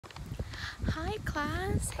Hi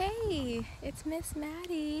class, hey, it's Miss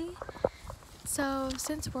Maddie. So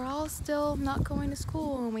since we're all still not going to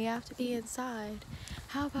school and we have to be inside,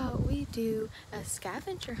 how about we do a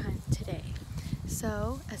scavenger hunt today?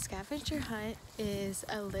 So a scavenger hunt is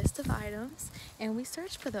a list of items and we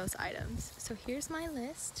search for those items. So here's my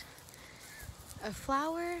list: a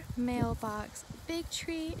flower, mailbox, big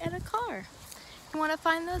tree, and a car. You want to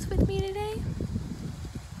find those with me today?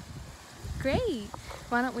 Great!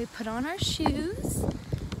 Why don't we put on our shoes,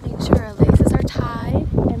 make sure our laces are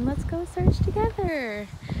tied, and let's go search together.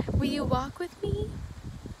 Will you walk with me?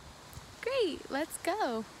 Great, let's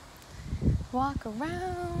go. Walk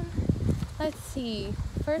around. Let's see,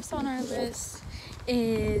 first on our list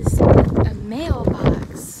is a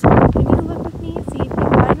mailbox. Can you look with me and see if you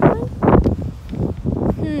find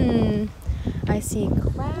one? I see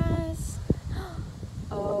grass.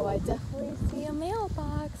 Oh, I definitely see a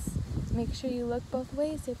mailbox. Make sure you look both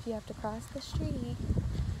ways if you have to cross the street.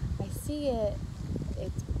 I see it.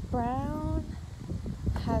 It's brown,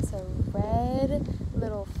 has a red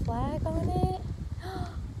little flag on it.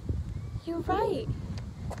 You're right.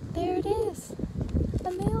 There it is.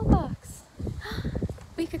 A mailbox.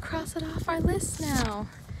 We could cross it off our list now.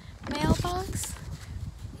 Mailbox.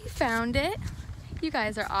 We found it. You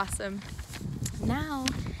guys are awesome. Now,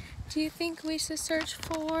 do you think we should search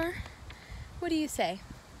for, what do you say?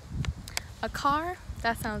 A car?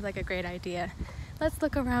 That sounds like a great idea. Let's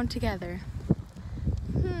look around together.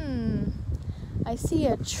 I see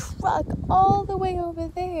a truck all the way over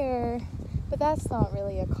there, but that's not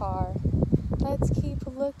really a car. Let's keep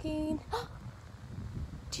looking.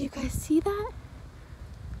 Do you guys see that?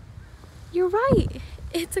 You're right,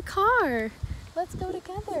 it's a car. Let's go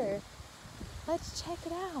together. Let's check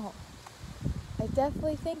it out. I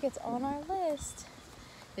definitely think it's on our list.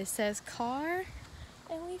 It says car,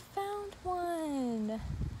 and we found one.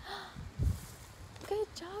 Good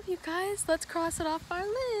job, you guys. Let's cross it off our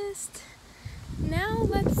list. Now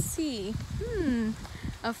let's see.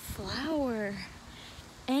 A flower.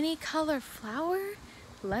 Any color flower?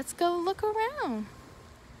 Let's go look around.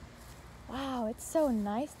 Wow, it's so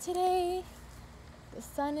nice today. The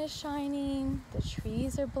sun is shining, the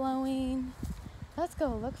trees are blowing. Let's go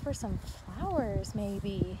look for some flowers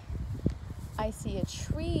maybe. I see a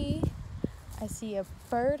tree. I see a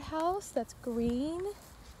birdhouse that's green.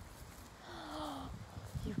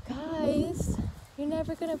 You guys, you're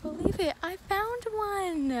never gonna believe it. I found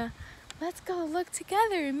one. Let's go look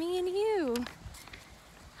together, me and you.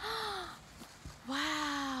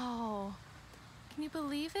 Wow. Can you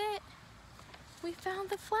believe it? We found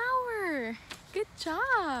the flower. Good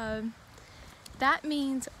job. That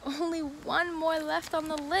means only one more left on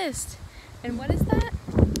the list. And what is that?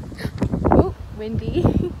 Oh,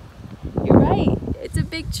 windy. You're right, it's a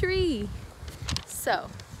big tree. So,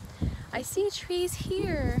 I see trees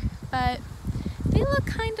here, but they look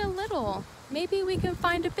kind of little. Maybe we can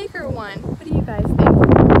find a bigger one. What do you guys think?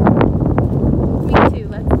 Me too,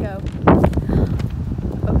 let's go.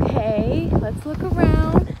 Okay, let's look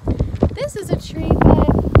around. This is a tree,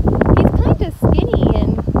 but he's kind of skinny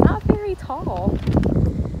and not very tall.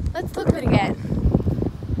 Let's look at it again.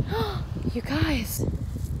 You guys,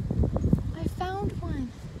 I found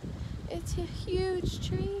one. It's a huge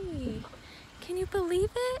tree. Can you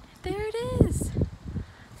believe it? There it is.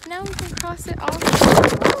 Now we can cross it off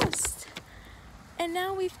the list. And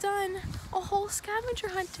now we've done a whole scavenger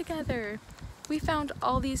hunt together. We found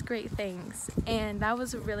all these great things, and that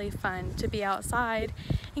was really fun to be outside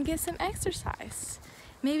and get some exercise.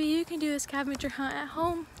 Maybe you can do a scavenger hunt at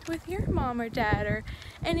home with your mom or dad or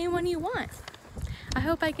anyone you want. I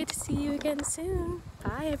hope I get to see you again soon.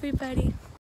 Bye, everybody.